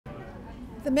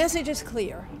The message is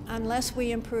clear. Unless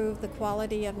we improve the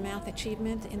quality of math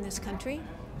achievement in this country,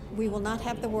 we will not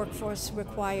have the workforce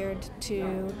required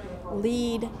to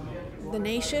lead the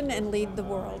nation and lead the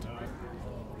world.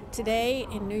 Today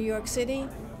in New York City,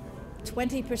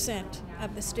 20%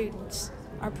 of the students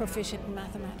are proficient in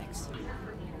mathematics.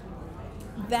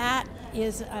 That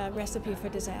is a recipe for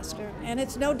disaster, and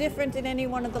it's no different in any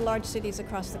one of the large cities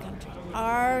across the country.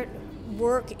 Our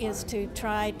work is to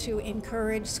try to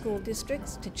encourage school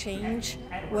districts to change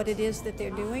what it is that they're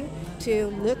doing, to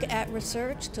look at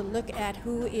research, to look at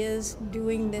who is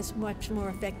doing this much more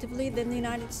effectively than the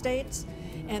United States.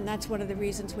 And that's one of the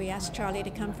reasons we asked Charlie to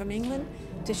come from England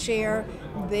to share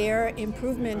their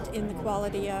improvement in the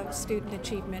quality of student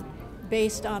achievement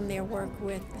based on their work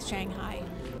with Shanghai.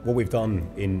 What we've done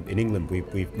in England,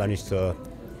 we've managed to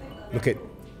look at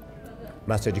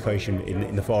maths education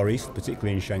in the Far East,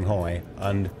 particularly in Shanghai,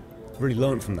 and really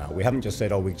learned from that. We haven't just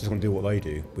said, oh, we're just going to do what they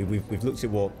do. We've looked at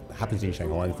what happens in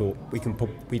Shanghai and thought we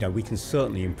can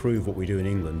certainly improve what we do in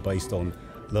England based on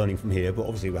learning from here, but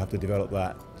obviously we have to develop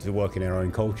that to work in our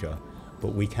own culture.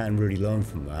 But we can really learn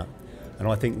from that, and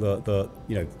I think that the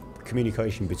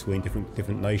communication between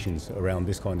different nations around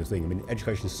this kind of thing. I mean,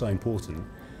 education is so important,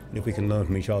 and if we can learn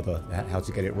from each other how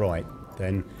to get it right,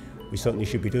 then we certainly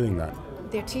should be doing that.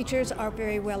 Their teachers are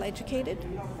very well educated.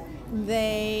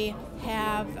 They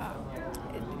have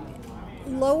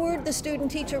lowered the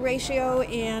student-teacher ratio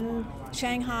in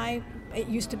Shanghai. It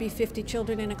used to be 50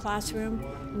 children in a classroom.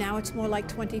 Now it's more like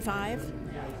 25.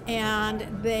 And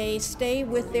they stay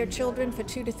with their children for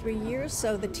 2 to 3 years,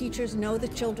 so the teachers know the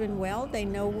children well. They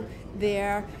know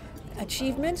their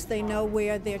achievements, they know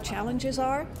where their challenges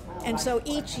are, and so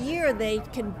each year they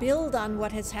can build on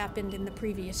what has happened in the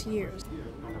previous years.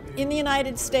 In the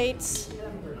United States,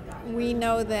 we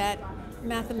know that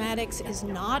mathematics is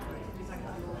not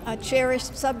a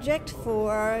cherished subject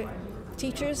for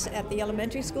teachers at the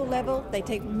elementary school level. They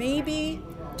take maybe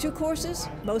 2 courses,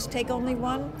 most take only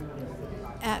 1.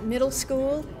 At middle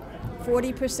school,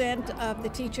 40% of the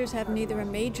teachers have neither a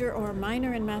major or a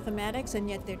minor in mathematics, and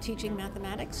yet they're teaching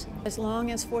mathematics. As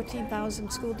long as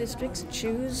 14,000 school districts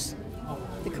choose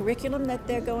the curriculum that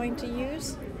they're going to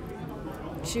use,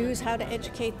 choose how to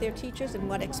educate their teachers and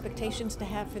what expectations to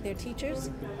have for their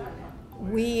teachers,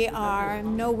 we are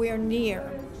nowhere near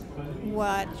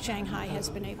what Shanghai has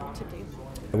been able to do.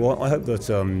 Well, I hope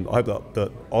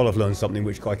that I'll have learned something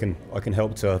which I can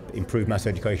help to improve maths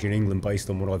education in England based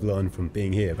on what I've learned from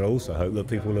being here. But I also hope that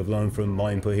people have learned from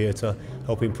my input here to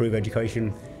help improve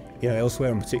education,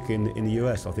 elsewhere, and particularly in the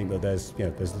US. I think that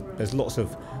there's lots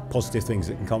of positive things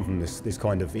that can come from this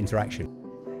kind of interaction.